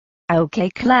Okay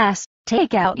class,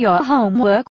 take out your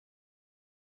homework.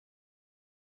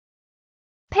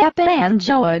 Peppa and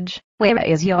George, where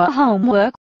is your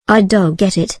homework? I don't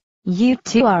get it. You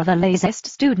two are the laziest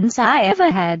students I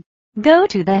ever had. Go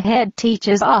to the head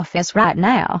teacher's office right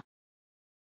now.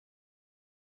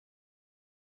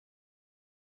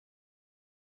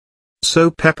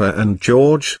 So Peppa and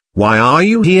George, why are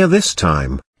you here this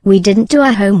time? We didn't do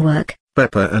our homework.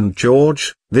 Peppa and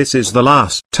George, this is the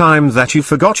last time that you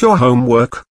forgot your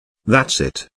homework. That's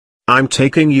it. I'm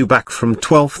taking you back from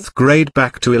 12th grade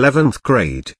back to 11th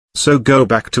grade, so go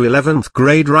back to 11th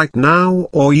grade right now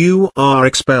or you are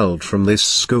expelled from this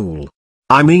school.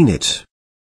 I mean it.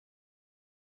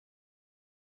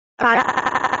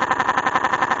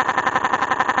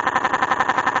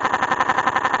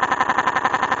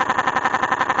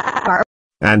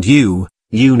 And you,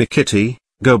 Unikitty,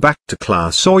 go back to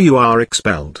class or you are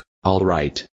expelled.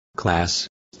 Alright, class,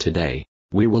 today,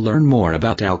 we will learn more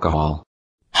about alcohol.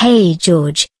 Hey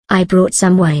George, I brought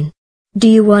some wine. Do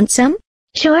you want some?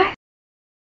 Sure.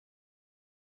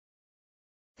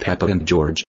 Peppa and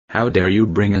George, how dare you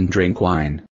bring and drink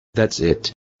wine? That's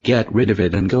it. Get rid of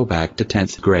it and go back to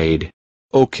 10th grade.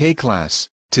 Okay class,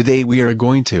 today we are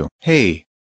going to. Hey!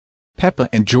 Peppa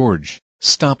and George,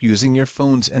 stop using your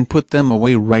phones and put them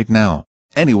away right now.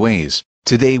 Anyways,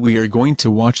 today we are going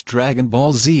to watch Dragon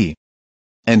Ball Z.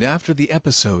 And after the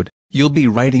episode, you'll be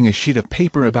writing a sheet of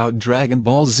paper about Dragon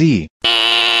Ball Z.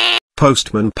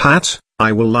 Postman Pat,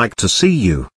 I will like to see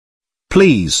you.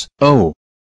 Please. Oh.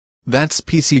 That's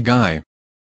PC guy.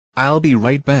 I'll be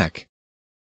right back.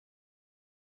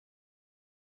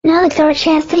 Now it's our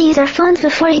chance to use our phones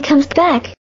before he comes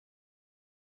back.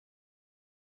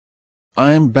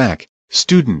 I'm back,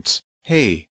 students.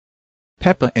 Hey.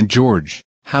 Peppa and George,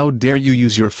 how dare you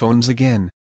use your phones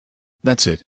again? That's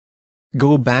it.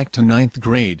 Go back to 9th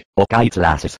grade. Okay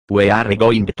classes, we are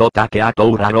going to take a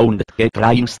tour around the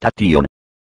train station.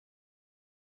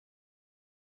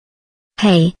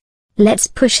 Hey. Let's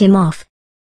push him off.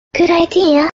 Good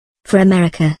idea. For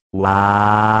America.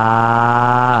 Wow.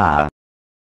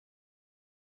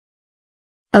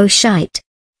 Oh shite.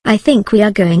 I think we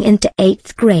are going into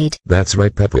 8th grade. That's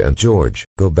right Peppa and George,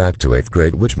 go back to 8th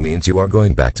grade which means you are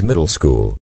going back to middle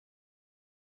school.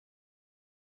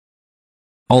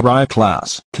 Alright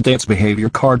class, today it's behavior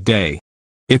card day.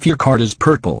 If your card is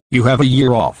purple, you have a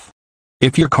year off.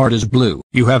 If your card is blue,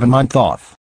 you have a month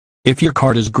off. If your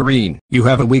card is green, you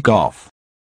have a week off.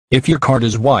 If your card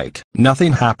is white,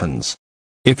 nothing happens.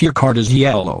 If your card is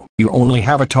yellow, you only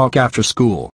have a talk after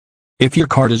school. If your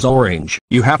card is orange,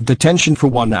 you have detention for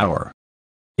 1 hour.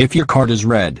 If your card is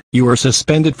red, you are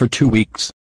suspended for 2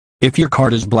 weeks. If your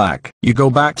card is black, you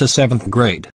go back to 7th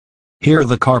grade. Here are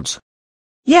the cards.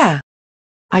 Yeah.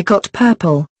 I got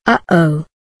purple. Uh-oh.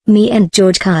 Me and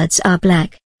George cards are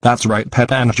black. That's right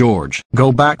Peppa and George,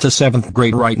 go back to 7th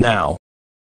grade right now.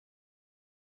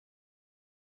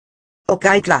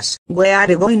 Okay class, we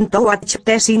are going to watch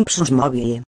The Simpsons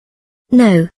movie.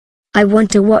 No. I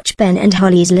want to watch Ben and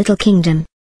Holly's Little Kingdom.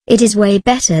 It is way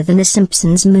better than the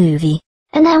Simpsons movie.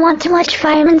 And I want to watch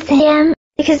Fireman Sam,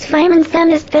 because Fireman Sam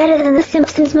is better than the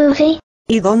Simpsons movie.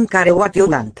 I don't care what you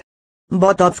want.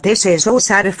 Both of these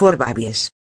shows are for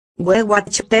babies. We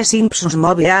watch The Simpsons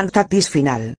movie and that is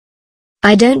final.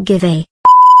 I don't give a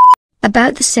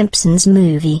about the Simpsons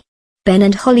movie. Ben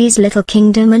and Holly's Little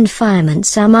Kingdom and Fireman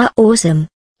Sam are awesome.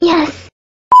 Yes.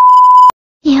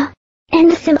 Yeah.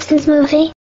 And the Simpsons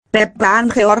movie. Peppa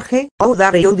and George, how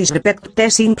dare you disrespect The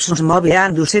Simpsons movie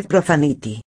and use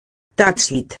profanity.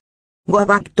 That's it. Go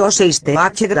back to 6th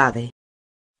grade.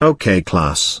 Okay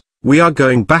class, we are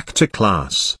going back to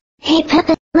class. Hey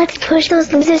Peppa, let's push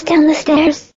those losers down the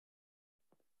stairs.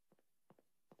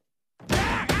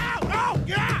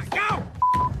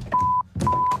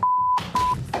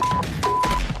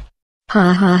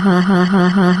 Ha ha ha ha ha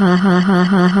ha ha ha ha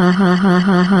ha ha ha ha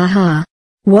ha ha ha.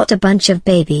 What a bunch of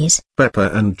babies.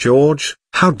 Peppa and George,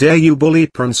 how dare you bully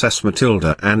Princess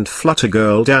Matilda and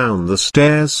Fluttergirl down the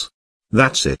stairs?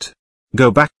 That's it. Go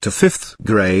back to 5th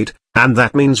grade, and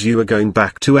that means you are going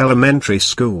back to elementary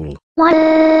school. What?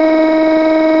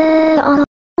 Oh,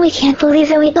 we can't believe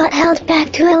that we got held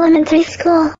back to elementary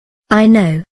school. I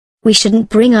know. We shouldn't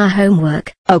bring our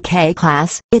homework. Okay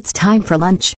class, it's time for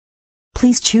lunch.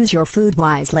 Please choose your food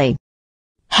wisely.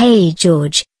 Hey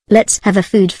George, let's have a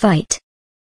food fight.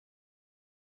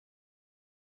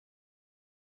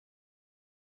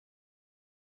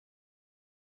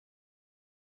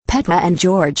 Peppa and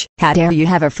George, how dare you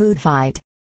have a food fight?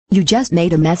 You just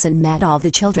made a mess and made all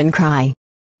the children cry.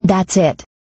 That's it.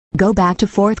 Go back to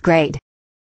 4th grade.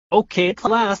 Okay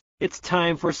class, it's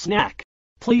time for snack.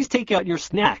 Please take out your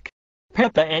snack.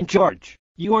 Peppa and George,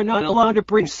 you are not allowed to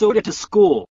bring soda to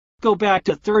school. Go back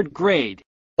to 3rd grade.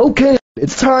 Okay,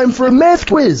 it's time for a math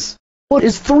quiz. What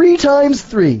is 3 times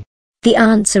 3? The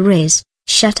answer is,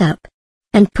 shut up.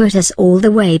 And put us all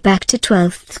the way back to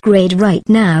 12th grade right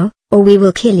now, or we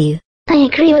will kill you. I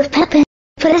agree with Peppa.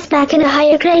 Put us back in a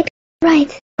higher grade,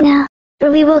 right now,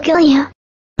 or we will kill you.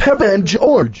 Peppa and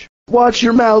George, watch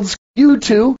your mouths, you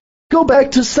two. Go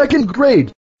back to 2nd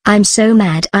grade. I'm so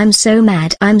mad, I'm so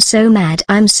mad, I'm so mad,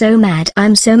 I'm so mad,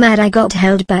 I'm so mad. I got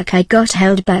held back, I got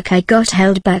held back, I got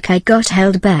held back, I got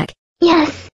held back.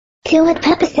 Yes, do what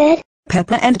Peppa said.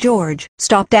 Peppa and George,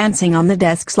 stop dancing on the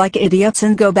desks like idiots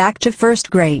and go back to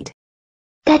 1st grade.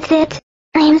 That's it.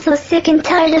 I am so sick and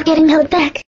tired of getting held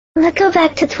back. Let's go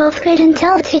back to 12th grade and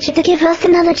tell the teacher to give us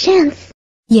another chance.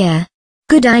 Yeah,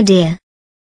 good idea.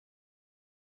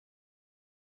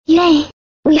 Yay!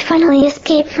 We finally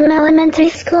escaped from elementary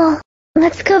school.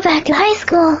 Let's go back to high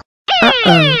school.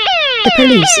 Uh-oh. The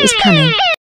police is coming.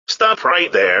 Stop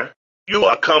right there. You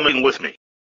are coming with me.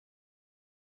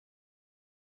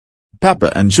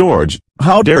 Peppa and George,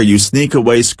 how dare you sneak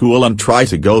away school and try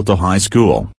to go to high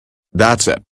school? That's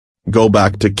it. Go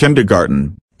back to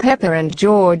kindergarten. Peppa and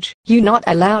George, you're not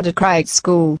allowed to cry at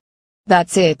school.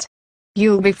 That's it.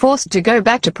 You'll be forced to go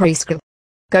back to preschool.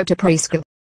 Go to preschool.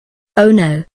 Oh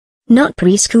no. Not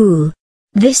preschool.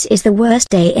 This is the worst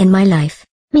day in my life.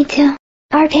 Me too.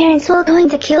 Our parents were going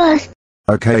to kill us.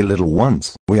 Okay, little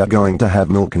ones, we are going to have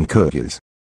milk and cookies.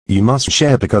 You must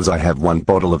share because I have 1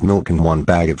 bottle of milk and 1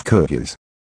 bag of cookies.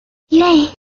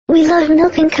 Yay! We love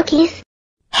milk and cookies.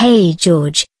 Hey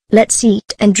George, let's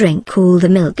eat and drink all the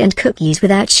milk and cookies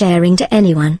without sharing to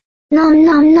anyone. Nom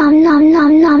nom nom nom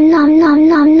nom nom nom nom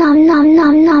nom nom nom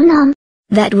nom nom nom.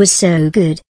 That was so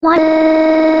good. What?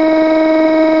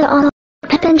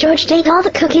 Peppa and George ate all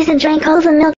the cookies and drank all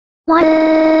the milk. What?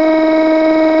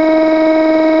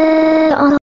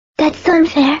 That's so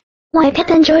unfair. Why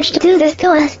Peppa and George to do this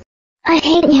to us? I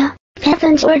hate you, Peppa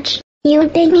and George, you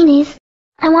big meanies.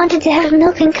 I wanted to have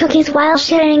milk and cookies while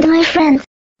sharing to my friends.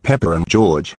 Peppa and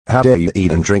George, how dare you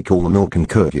eat and drink all the milk and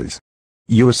cookies?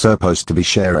 You are supposed to be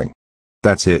sharing.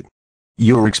 That's it.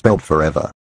 You're expelled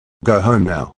forever. Go home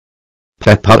now.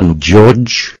 Peppa and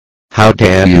George, how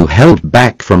dare you held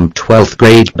back from 12th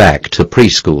grade back to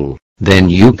preschool, then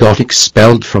you got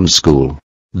expelled from school.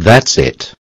 That's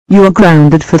it. You are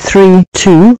grounded for 3,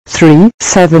 2, 3,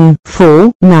 7,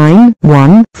 4, 9,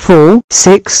 1, 4,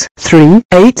 6, 3,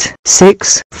 8,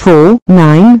 6, 4,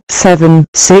 9, 7,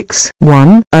 6,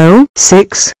 1, 0,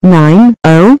 6, 9,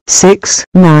 0, 6,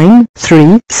 9,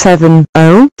 3, 7,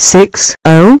 0, 6,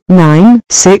 0, 9,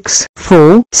 6,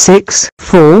 4, 6,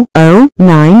 4, 0,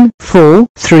 9, 4,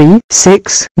 3,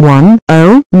 6, 1,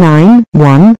 0, 9,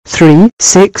 1, 3,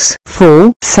 6,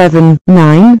 4, 7,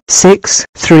 9, 6,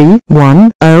 3,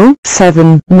 1, 0,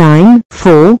 7, 9,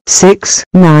 4, 6,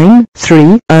 9,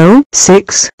 3, 0,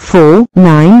 6, 4,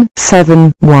 9,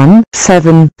 7, 1,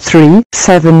 7, 3,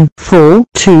 7, 4,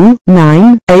 2,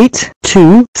 9, 8,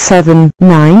 2, 7,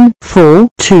 9, 4,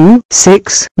 2,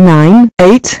 6, 9,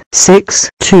 8, 6,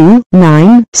 2,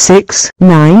 9, 6,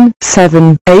 9,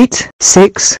 7, 8,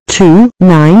 6, 2,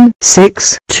 9,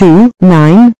 6, 2,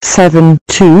 9, 7,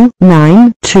 2,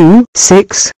 9, 2,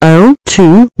 6, 0,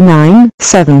 2, 9,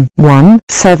 7, 1,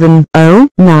 7, 0,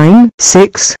 9,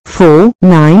 6, 4,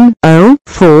 9, 0,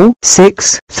 4,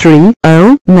 6, 3,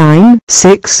 0, 9,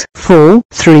 6, 4,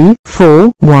 3,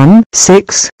 4, 1,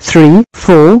 6, 3,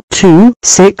 4, 2,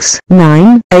 6,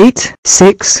 9, 8,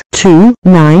 6, 2,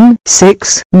 9,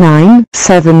 6, 9,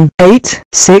 7, 8,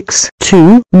 6,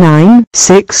 2, 9,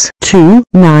 6, 2,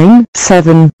 9,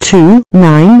 7, 2,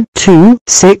 9, 2,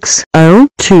 6, 0,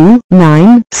 2,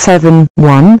 9, 7,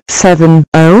 1, 7,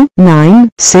 0, 9,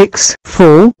 6,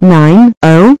 4, 9,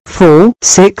 0, 4,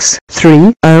 6,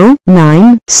 3, 0,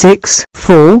 9, 6,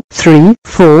 4, 3,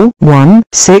 4, 1,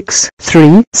 6,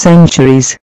 3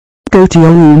 centuries. Go to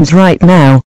your rooms right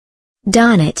now.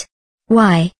 Darn it.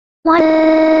 Why? What?